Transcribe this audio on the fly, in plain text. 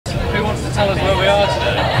to tell us where we are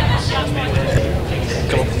today.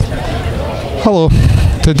 Hello.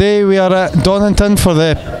 Today we are at Donington for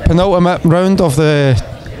the penultimate round of the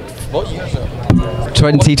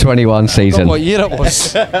 2021 season. What year it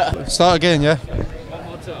was? Start again, yeah.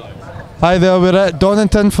 Hi there, we're at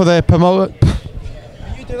Donington for the penultimate.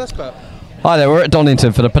 You do this bit. Hi there, we're at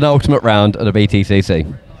Donington for the penultimate round of the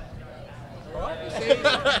BTCC.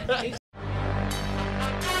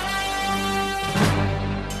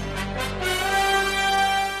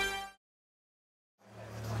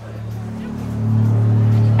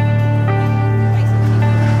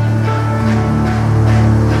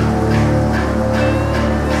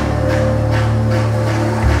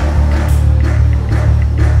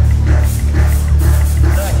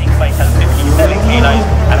 Kilos,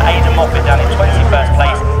 and Aiden Moffat down in 21st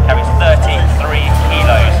place carries 33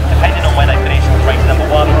 kilos. Depending on where they finish with race number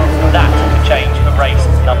 1, that could change for race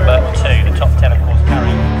number 2. The top 10 of course carry.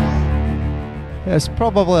 Yeah, it's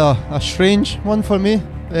probably a strange one for me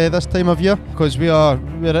this time of year, because we're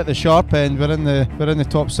at the sharp end. We're in the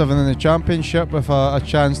top 7 in the championship with a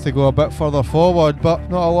chance to go a bit further forward, but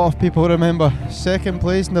not a lot of people remember second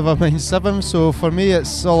place, never mind 7th. So for me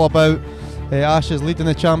it's all about Ash is leading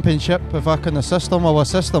the championship. If I can assist him, I'll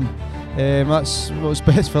assist him. That's what's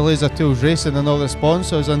best for Laser Tools Racing and all the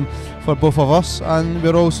sponsors, and for both of us. And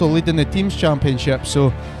we're also leading the teams championship.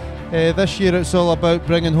 So this year it's all about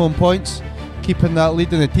bringing home points, keeping that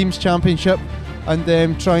lead in the teams championship,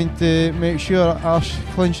 and trying to make sure Ash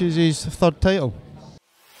clinches his 3rd title.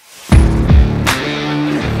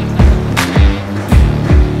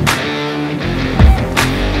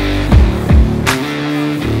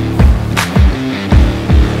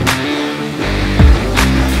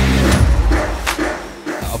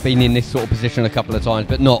 I've been in this sort of position a couple of times,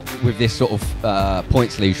 but not with this sort of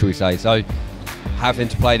points lead, shall we say. So having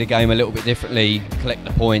to play the game a little bit differently, collect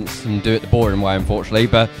the points and do it the boring way, unfortunately.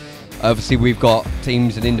 But obviously we've got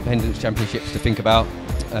teams and independence championships to think about.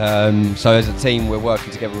 So as a team we're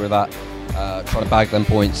working together with that, trying to bag them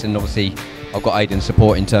points. And obviously I've got Aiden's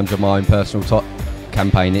support in terms of my own personal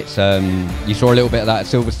campaign. It's you saw a little bit of that at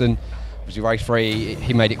Silverstone. Obviously race 3,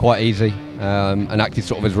 he made it quite easy and acted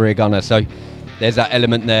sort of as rear gunner. So there's that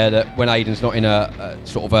element there that when Aiden's not in a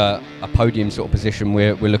sort of a podium sort of position,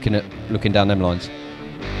 we're looking down them lines.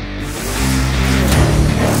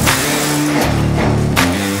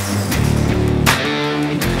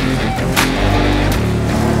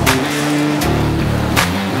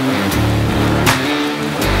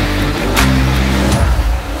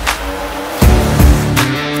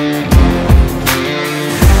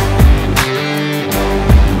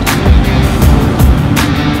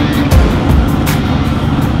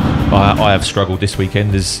 I have struggled this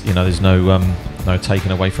weekend. There's no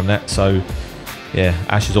taking away from that. So yeah,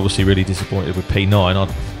 Ash is obviously really disappointed with P9.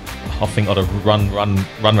 I think I'd have run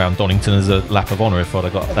around Donington as a lap of honour if I'd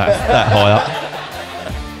have got that high up.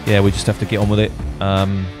 Yeah, we just have to get on with it.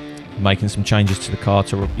 Making some changes to the car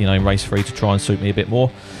to in race 3 to try and suit me a bit more.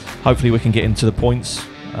 Hopefully we can get into the points,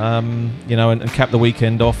 and cap the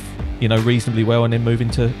weekend off reasonably well, and then move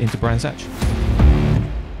into Brands Hatch.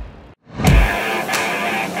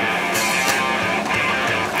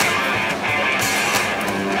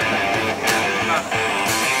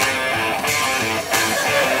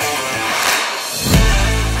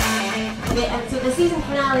 So the season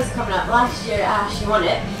finale is coming up. Last year, Ash, you won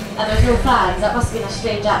it, and there's no fans. That must have been a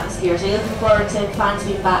strange atmosphere. So you're looking forward to fans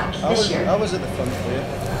being back this year? I was at the front for you.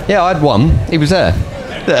 Yeah, I'd won. He was there.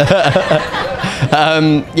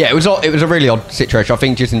 Yeah, it was a really odd situation. I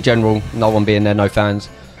think just in general, no one being there, no fans.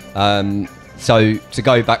 So to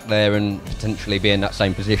go back there and potentially be in that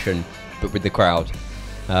same position, but with the crowd.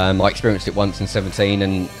 I experienced it once in 17,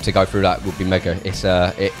 and to go through that would be mega. It's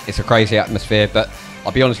a crazy atmosphere, but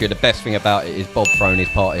I'll be honest with you, the best thing about it is Bob throwing his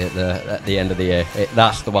party at the end of the year.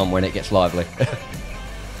 That's the one when it gets lively.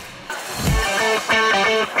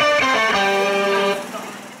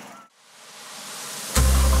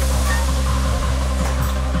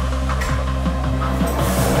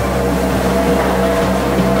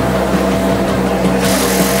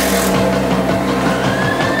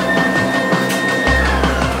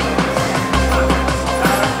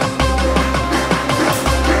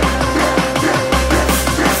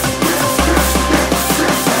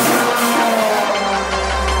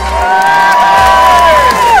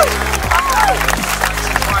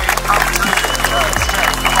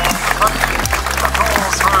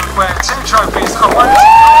 Where 2 trophies are won.